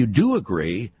 If you do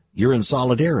agree, you're in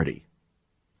solidarity.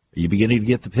 Are you beginning to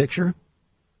get the picture?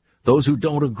 Those who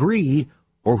don't agree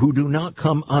or who do not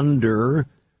come under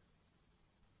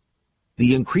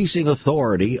the increasing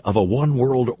authority of a one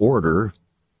world order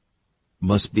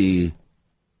must be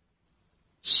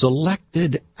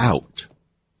selected out,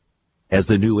 as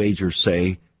the New Agers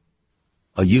say,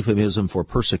 a euphemism for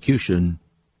persecution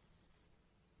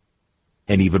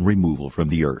and even removal from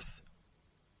the earth.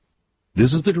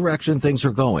 This is the direction things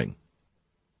are going.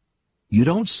 You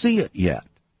don't see it yet,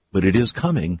 but it is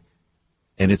coming,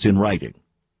 and it's in writing.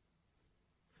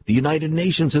 The United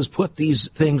Nations has put these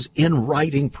things in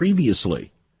writing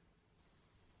previously,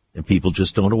 and people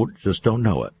just don't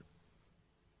know it.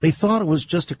 They thought it was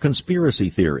just a conspiracy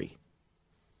theory,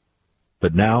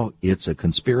 but now it's a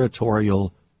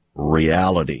conspiratorial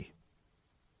reality.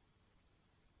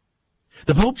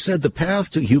 The Pope said the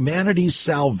path to humanity's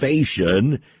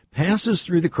salvation passes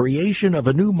through the creation of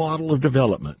a new model of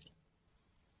development.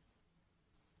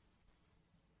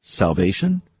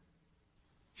 Salvation?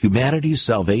 Humanity's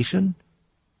salvation?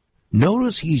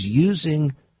 Notice he's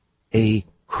using a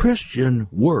Christian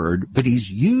word, but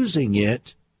he's using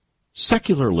it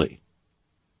secularly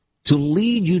to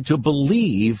lead you to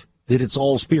believe that it's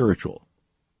all spiritual.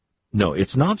 No,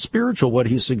 it's not spiritual what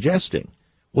he's suggesting.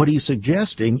 What he's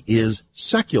suggesting is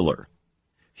secular.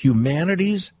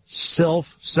 Humanity's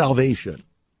self-salvation.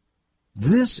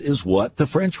 This is what the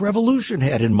French Revolution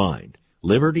had in mind.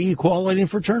 Liberty, equality, and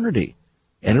fraternity.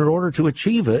 And in order to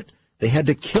achieve it, they had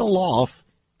to kill off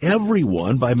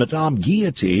everyone by Madame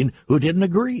Guillotine who didn't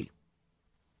agree.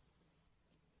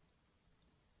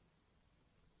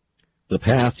 The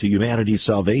path to humanity's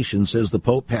salvation, says the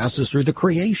Pope, passes through the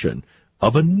creation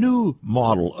of a new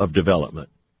model of development.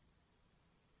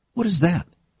 What is that?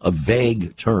 A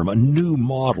vague term, a new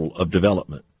model of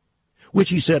development, which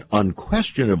he said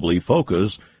unquestionably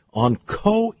focus on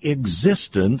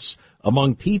coexistence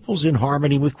among peoples in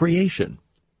harmony with creation.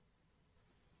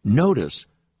 Notice,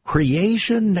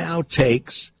 creation now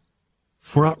takes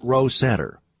front row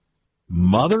center.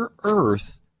 Mother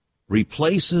Earth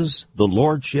replaces the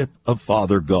lordship of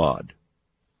Father God.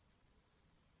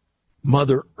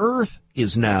 Mother Earth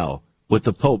is now what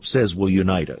the Pope says will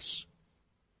unite us.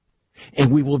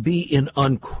 And we will be in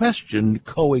unquestioned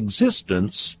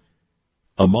coexistence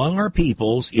among our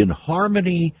peoples in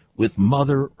harmony with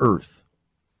Mother Earth.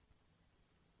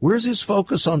 Where's his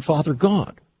focus on Father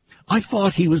God? I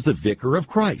thought he was the vicar of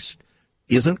Christ.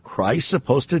 Isn't Christ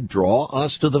supposed to draw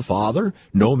us to the Father?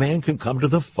 No man can come to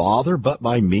the Father but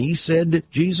by me, said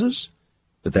Jesus.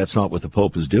 But that's not what the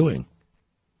Pope is doing.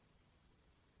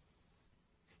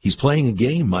 He's playing a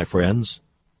game, my friends.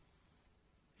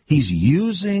 He's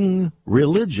using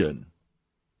religion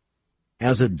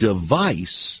as a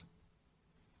device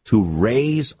to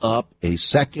raise up a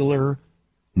secular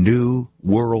new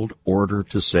world order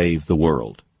to save the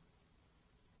world.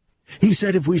 He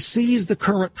said if we seize the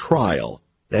current trial,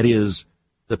 that is,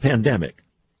 the pandemic,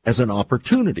 as an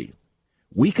opportunity,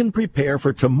 we can prepare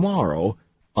for tomorrow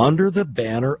under the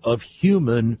banner of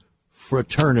human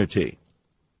fraternity.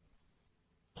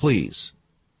 Please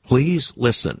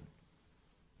listen.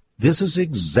 This is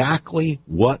exactly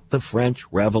what the French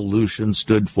Revolution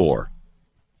stood for.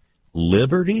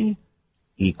 Liberty,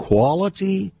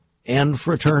 equality, and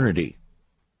fraternity.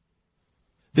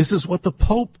 This is what the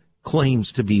Pope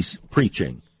claims to be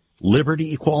preaching.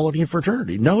 Liberty, equality, and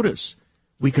fraternity. Notice,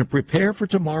 we can prepare for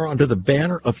tomorrow under the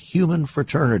banner of human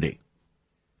fraternity.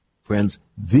 Friends,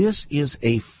 this is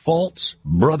a false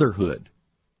brotherhood.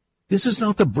 This is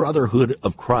not the brotherhood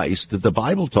of Christ that the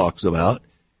Bible talks about.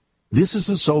 This is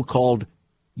the so-called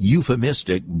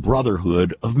euphemistic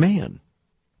brotherhood of man.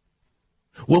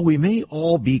 Well, we may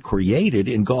all be created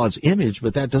in God's image,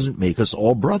 but that doesn't make us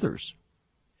all brothers.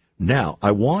 Now,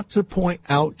 I want to point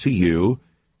out to you,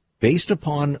 based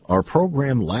upon our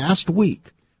program last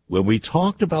week, when we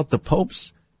talked about the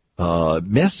Pope's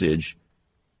message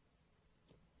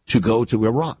to go to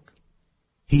Iraq,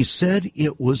 he said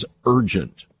it was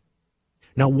urgent.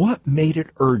 Now, what made it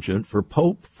urgent for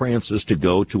Pope Francis to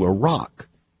go to Iraq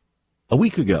a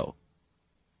week ago?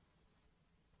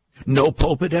 No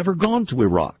pope had ever gone to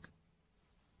Iraq,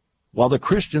 while the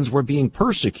Christians were being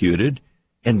persecuted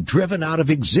and driven out of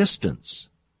existence.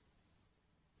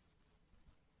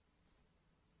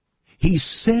 He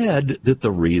said that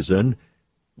the reason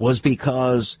was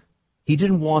because He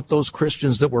didn't want those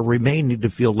Christians that were remaining to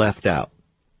feel left out.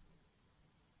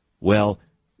 Well,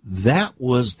 that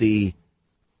was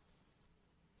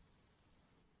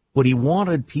what he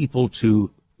wanted people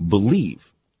to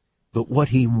believe. But what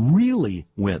he really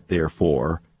went there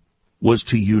for was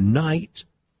to unite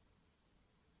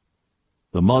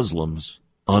the Muslims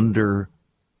under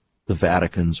the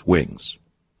Vatican's wings.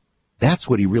 That's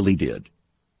what he really did.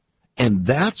 And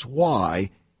that's why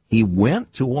he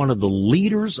went to one of the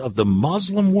leaders of the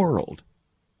Muslim world,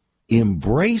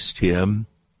 embraced him,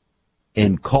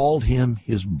 and called him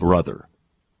his brother.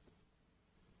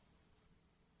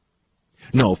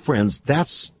 No, friends,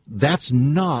 that's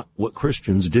not what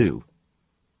Christians do.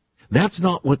 That's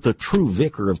not what the true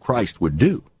vicar of Christ would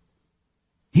do.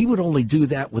 He would only do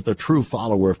that with a true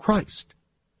follower of Christ,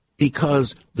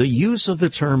 because the use of the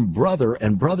term brother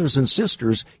and brothers and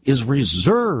sisters is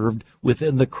reserved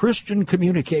within the Christian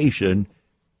communication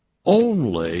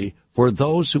only for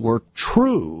those who are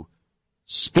true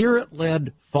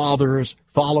Spirit-led followers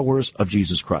of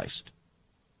Jesus Christ.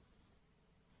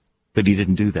 But he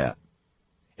didn't do that.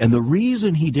 And the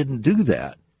reason he didn't do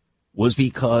that was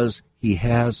because he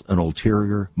has an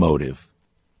ulterior motive.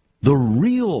 The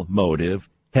real motive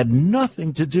had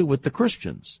nothing to do with the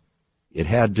Christians. It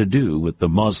had to do with the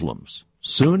Muslims,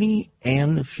 Sunni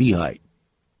and Shiite.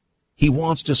 He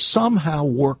wants to somehow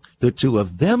work the two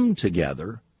of them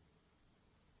together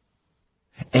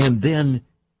and then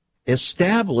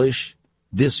establish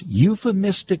this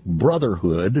euphemistic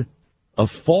brotherhood, a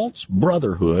false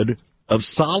brotherhood of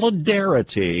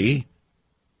solidarity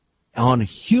on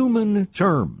human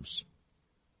terms.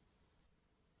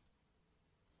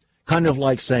 Kind of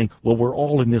like saying, well, we're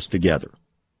all in this together.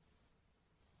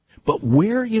 But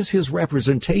where is his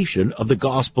representation of the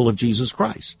gospel of Jesus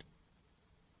Christ?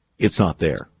 It's not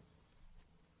there.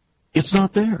 It's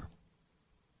not there.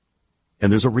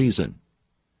 And there's a reason.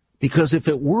 Because if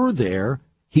it were there,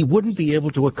 he wouldn't be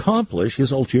able to accomplish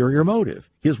his ulterior motive,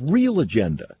 his real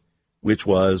agenda, which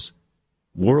was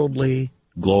worldly,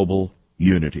 global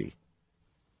unity.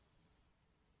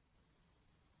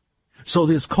 So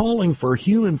this calling for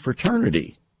human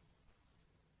fraternity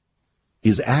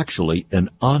is actually an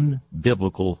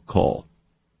unbiblical call.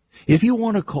 If you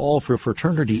want to call for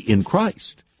fraternity in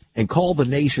Christ and call the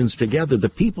nations together, the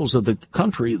peoples of the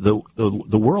country, the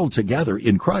world together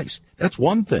in Christ, that's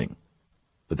one thing,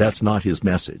 but that's not his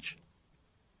message.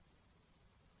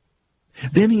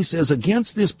 Then he says,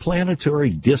 against this planetary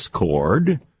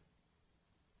discord,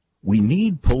 we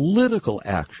need political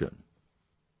action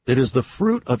that is the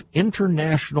fruit of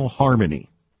international harmony.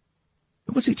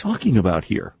 And what's he talking about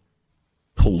here?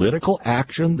 Political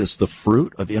action that's the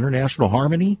fruit of international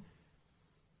harmony?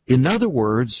 In other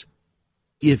words,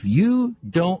 if you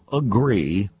don't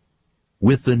agree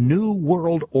with the New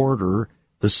World Order,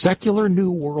 the secular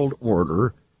New World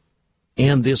Order,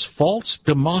 and this false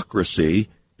democracy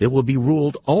that will be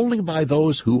ruled only by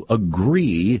those who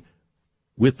agree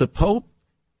with the Pope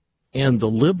and the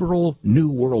liberal New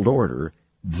World Order,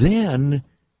 then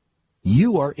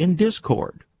you are in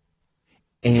discord.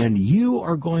 And you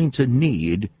are going to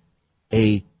need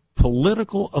a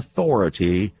political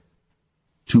authority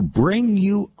to bring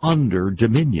you under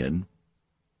dominion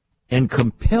and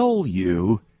compel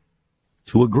you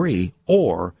to agree,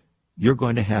 or you're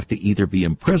going to have to either be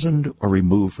imprisoned or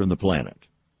removed from the planet.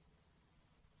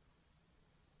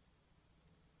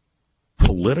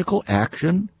 Political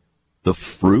action, the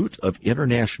fruit of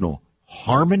international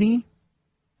harmony.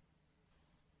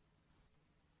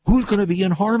 Who's going to be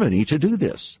in harmony to do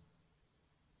this?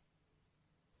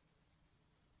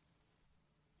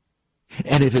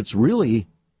 And if it's really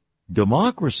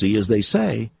democracy, as they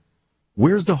say,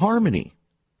 where's the harmony?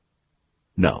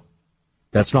 No,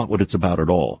 that's not what it's about at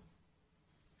all.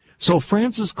 So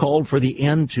Francis called for the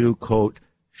end to, quote,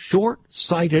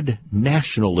 short-sighted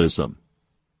nationalism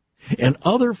and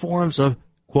other forms of,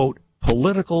 quote,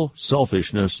 political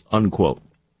selfishness, unquote.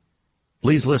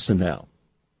 Please listen now.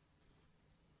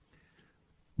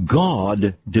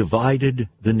 God divided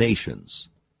the nations.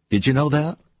 Did you know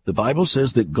that? The Bible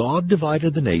says that God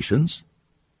divided the nations,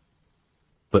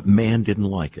 but man didn't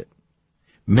like it.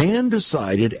 Man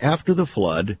decided after the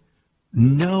flood,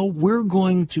 no, we're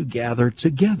going to gather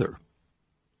together.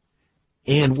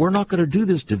 And we're not going to do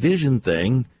this division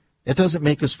thing. It doesn't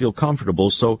make us feel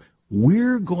comfortable, so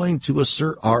we're going to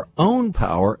assert our own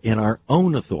power and our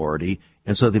own authority.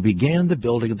 And so they began the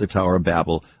building of the Tower of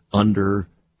Babel under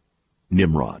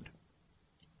Nimrod.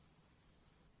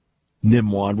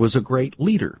 Nimrod was a great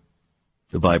leader,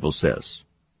 the Bible says.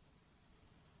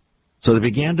 So they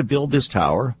began to build this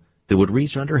tower that would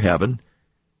reach under heaven,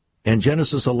 And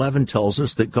Genesis 11 tells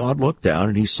us that God looked down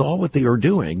and he saw what they were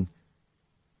doing,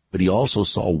 but he also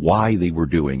saw why they were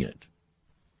doing it.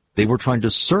 They were trying to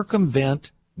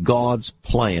circumvent God's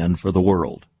plan for the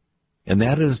world. And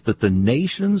that is that the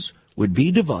nations would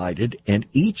be divided and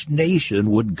each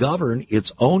nation would govern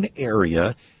its own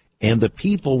area and the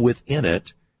people within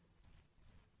it.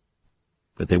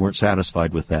 But they weren't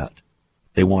satisfied with that.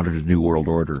 They wanted a new world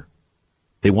order.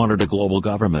 They wanted a global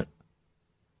government.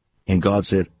 And God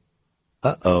said,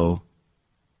 uh-oh,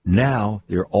 now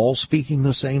they're all speaking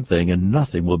the same thing and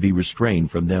nothing will be restrained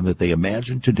from them that they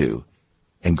imagined to do.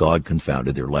 And God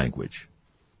confounded their language.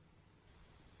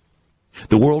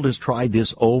 The world has tried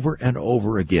this over and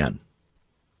over again.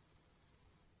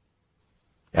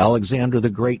 Alexander the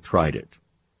Great tried it.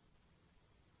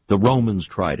 The Romans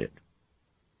tried it.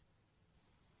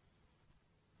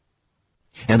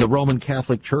 And the Roman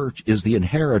Catholic Church is the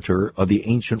inheritor of the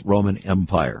ancient Roman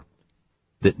Empire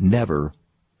that never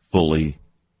fully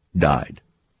died.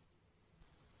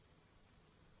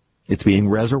 It's being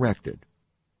resurrected.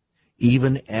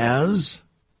 Even as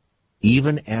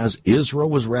Israel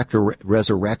was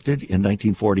resurrected in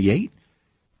 1948,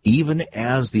 even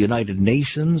as the United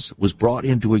Nations was brought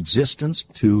into existence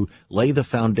to lay the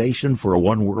foundation for a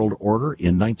one world order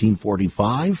in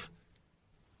 1945,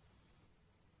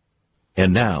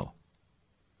 and now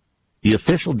the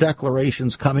official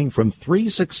declarations coming from 3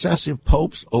 successive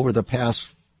popes over the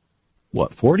past,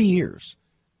 40 years,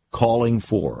 calling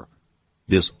for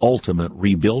this ultimate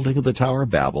rebuilding of the Tower of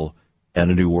Babel and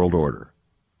a new world order.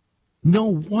 No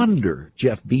wonder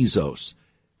Jeff Bezos,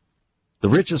 the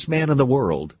richest man in the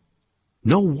world,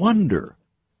 no wonder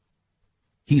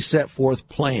he set forth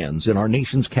plans in our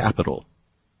nation's capital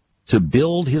to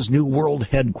build his new world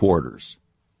headquarters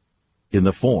in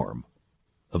the form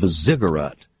of a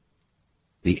ziggurat,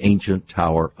 the ancient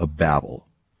Tower of Babel,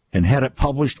 and had it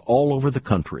published all over the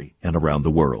country and around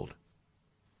the world.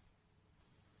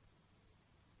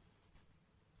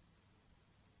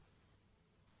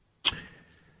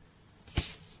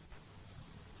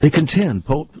 They contend,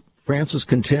 Pope Francis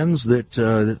contends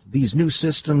that these new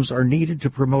systems are needed to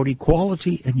promote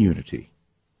equality and unity.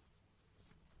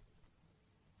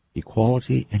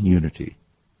 Equality and unity.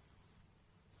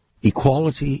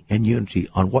 Equality and unity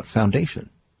on what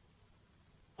foundation?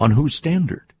 On whose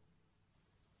standard?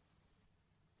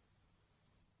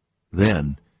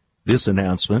 Then, this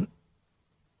announcement,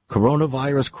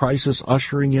 coronavirus crisis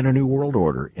ushering in a new world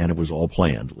order, and it was all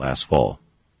planned last fall.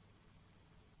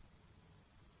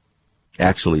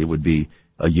 Actually, it would be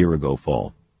a year ago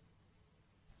fall.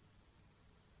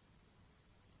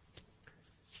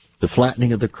 The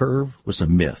flattening of the curve was a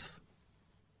myth.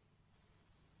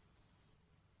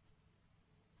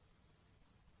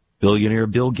 Billionaire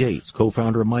Bill Gates,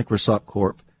 co-founder of Microsoft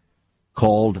Corp.,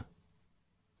 called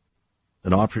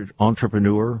an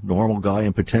entrepreneur, normal guy,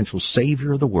 and potential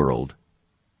savior of the world.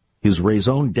 His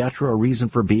raison d'etre, a reason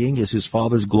for being, is his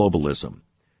father's globalism.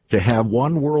 To have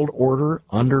one world order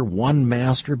under one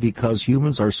master because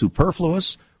humans are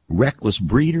superfluous, reckless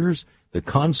breeders, the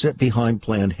concept behind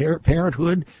Planned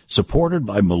Parenthood, supported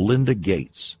by Melinda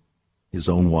Gates, his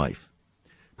own wife.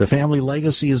 The family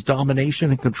legacy is domination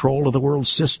and control of the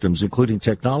world's systems, including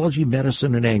technology,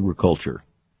 medicine, and agriculture.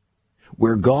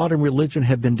 Where God and religion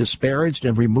have been disparaged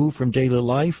and removed from daily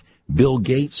life, Bill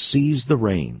Gates seized the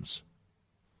reins.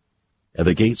 And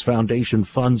the Gates Foundation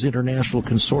funds international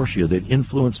consortia that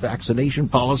influence vaccination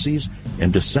policies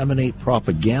and disseminate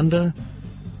propaganda.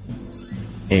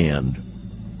 And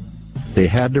they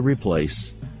had to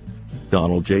replace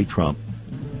Donald J. Trump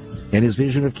and his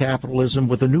vision of capitalism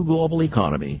with a new global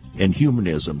economy and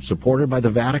humanism supported by the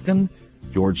Vatican,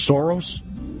 George Soros,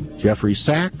 Jeffrey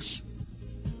Sachs,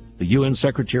 the UN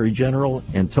Secretary General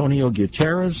Antonio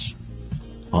Guterres,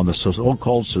 on the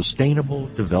so-called Sustainable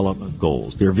Development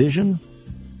Goals. Their vision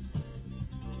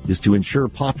is to ensure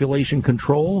population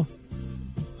control,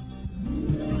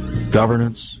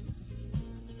 governance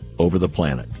over the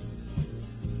planet.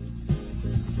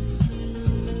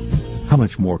 How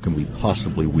much more can we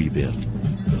possibly weave in?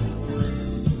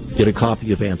 Get a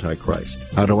copy of Antichrist,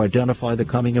 How to Identify the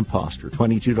Coming Imposter.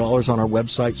 $22 on our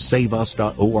website,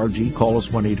 saveus.org. Call us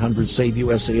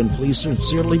 1-800-SAVE-USA, and please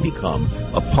sincerely become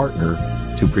a partner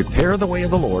to prepare the way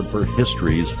of the Lord for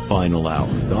history's final hour.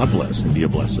 God bless and be a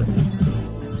blessing.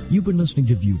 You've been listening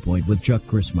to Viewpoint with Chuck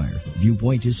Christmeyer.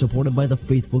 Viewpoint is supported by the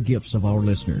faithful gifts of our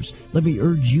listeners. Let me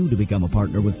urge you to become a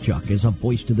partner with Chuck as a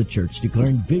voice to the church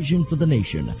declaring vision for the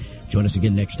nation. Join us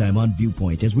again next time on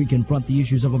Viewpoint as we confront the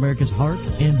issues of America's heart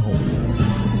and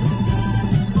home.